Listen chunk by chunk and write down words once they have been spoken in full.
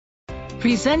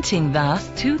Presenting the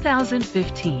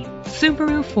 2015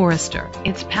 Subaru Forester.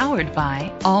 It's powered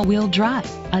by all-wheel drive,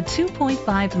 a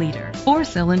 2.5-liter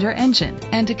four-cylinder engine,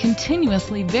 and a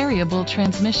continuously variable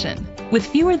transmission. With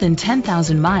fewer than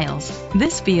 10,000 miles,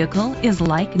 this vehicle is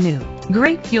like new.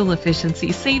 Great fuel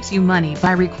efficiency saves you money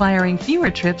by requiring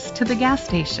fewer trips to the gas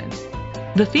station.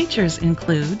 The features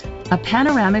include a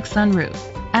panoramic sunroof,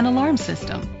 an alarm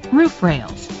system, roof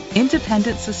rails,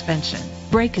 independent suspension,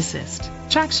 brake assist,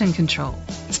 traction control,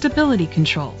 stability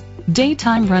control,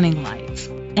 daytime running lights,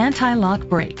 anti-lock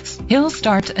brakes, hill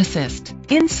start assist.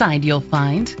 Inside you'll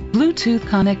find Bluetooth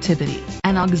connectivity,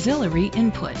 an auxiliary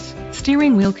input,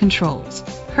 steering wheel controls,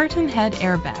 curtain head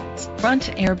airbags, front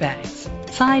airbags,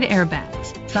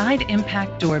 side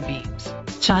impact door beams,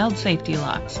 child safety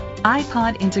locks,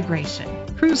 iPod integration,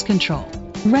 cruise control.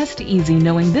 Rest easy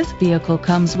knowing this vehicle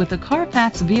comes with a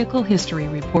Carfax Vehicle History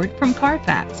Report from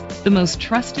Carfax, the most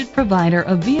trusted provider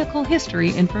of vehicle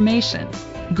history information.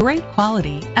 Great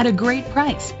quality at a great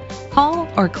price. Call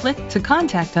or click to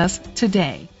contact us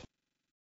today.